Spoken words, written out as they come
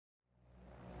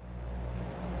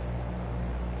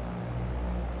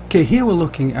Okay, here we're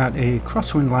looking at a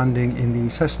crosswind landing in the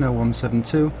Cessna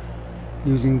 172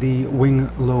 using the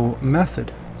wing low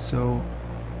method. So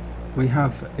we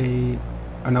have an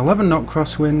 11 knot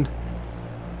crosswind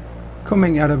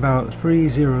coming at about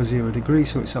 300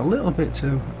 degrees, so it's a little bit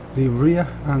to the rear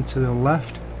and to the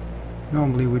left.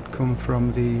 Normally we'd come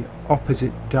from the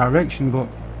opposite direction, but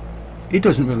it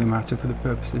doesn't really matter for the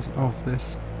purposes of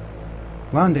this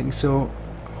landing. So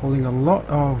holding a lot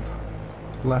of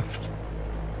left,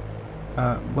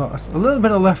 well, a little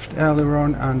bit of left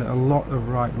aileron and a lot of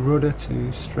right rudder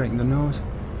to straighten the nose,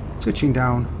 touching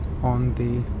down on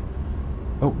the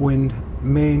upwind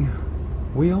main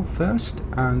wheel first,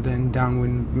 and then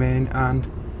downwind main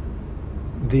and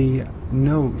the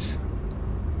nose.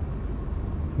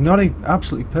 Not a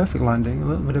absolutely perfect landing, a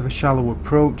little bit of a shallow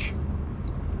approach.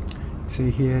 See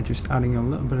here, just adding a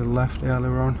little bit of left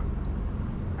aileron.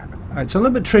 It's a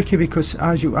little bit tricky because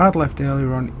as you add left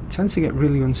aileron, it tends to get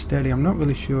really unsteady. I'm not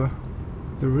really sure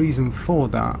the reason for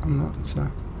that.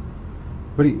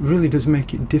 But it really does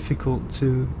make it difficult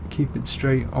to keep it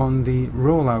straight on the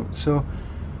rollout. So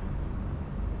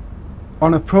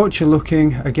on approach, you're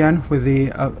looking again with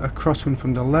a crosswind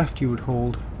from the left. You would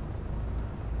hold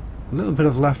a little bit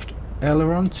of left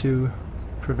aileron to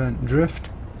prevent drift,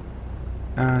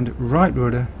 and right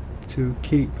rudder to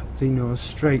keep the nose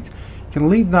straight. You can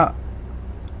leave that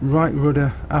right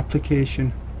rudder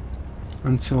application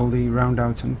until the round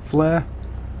out and flare.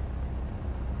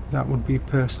 That would be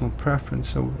personal preference.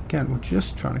 So again, we're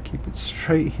just trying to keep it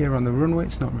straight here on the runway.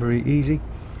 It's not very easy.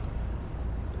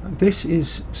 This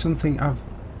is something I've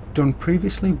done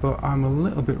previously, but I'm a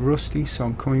little bit rusty, so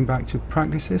I'm coming back to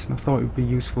practice this, and I thought it would be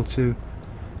useful to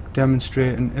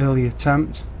demonstrate an early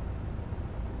attempt.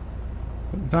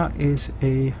 But that is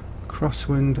a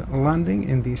crosswind landing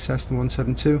in the Cessna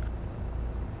 172,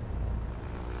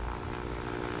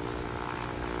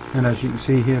 and as you can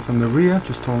see here from the rear,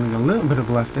 just holding a little bit of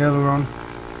left aileron,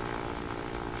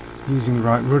 using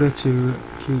right rudder to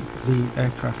keep the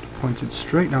aircraft pointed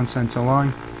straight down centre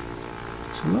line.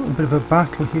 It's a little bit of a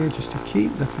battle here just to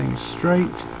keep the thing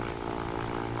straight,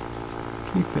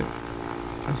 keep it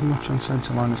as much on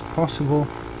centre line as possible,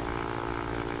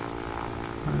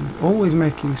 and always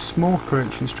making small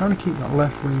corrections, trying to keep that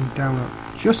left wing down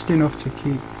just enough to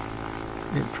keep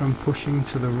it from pushing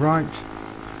to the right,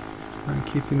 and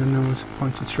keeping the nose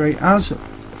pointed straight. As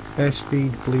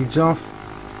airspeed bleeds off,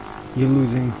 you're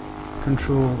losing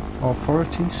control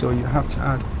authority, so you have to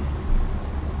add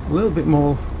a little bit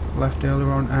more left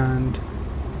aileron and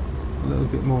a little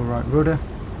bit more right rudder.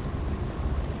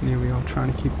 And here we are,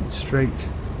 trying to keep it straight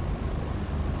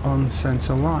on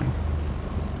centre line.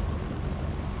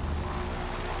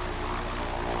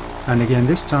 And again,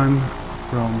 this time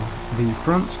from the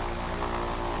front, so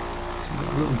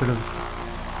a little bit of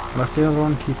left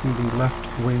aileron, keeping the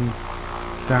left wing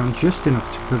down just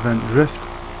enough to prevent drift,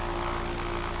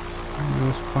 and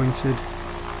nose pointed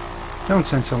down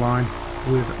centre line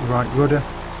with right rudder,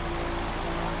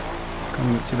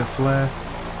 coming up to the flare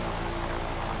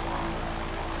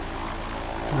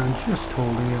and just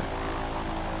holding it.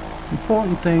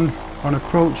 Important thing on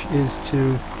approach is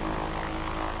to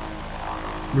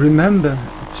remember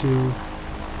to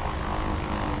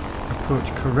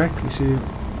approach correctly. So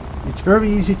it's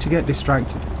very easy to get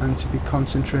distracted and to be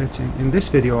concentrating. In this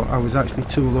video I was actually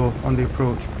too low on the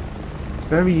approach. It's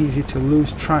very easy to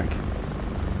lose track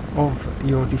of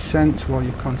your descent while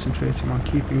you're concentrating on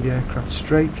keeping the aircraft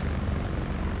straight.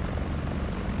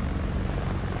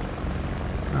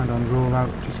 And on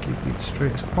rollout, just keeping it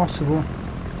straight as possible.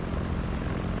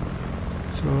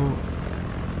 So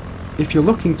if you're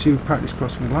looking to practice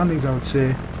crosswind landings, I would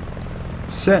say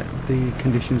set the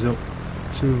conditions up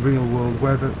to real world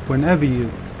weather whenever you're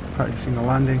practicing a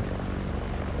landing,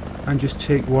 and just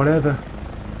take whatever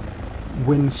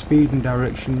wind speed and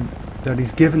direction that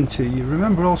is given to you.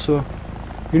 Remember also,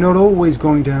 you're not always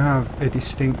going to have a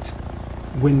distinct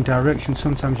wind direction.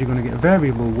 Sometimes you're going to get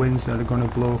variable winds that are going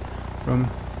to blow from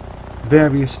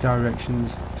various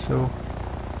directions, so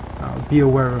be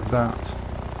aware of that.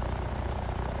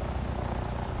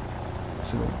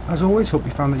 So as always, hope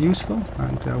you found that useful,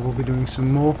 and we'll be doing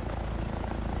some more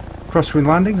crosswind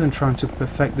landings and trying to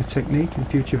perfect the technique in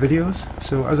future videos.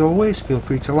 So as always, feel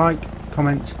free to like,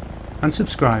 comment and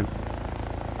subscribe.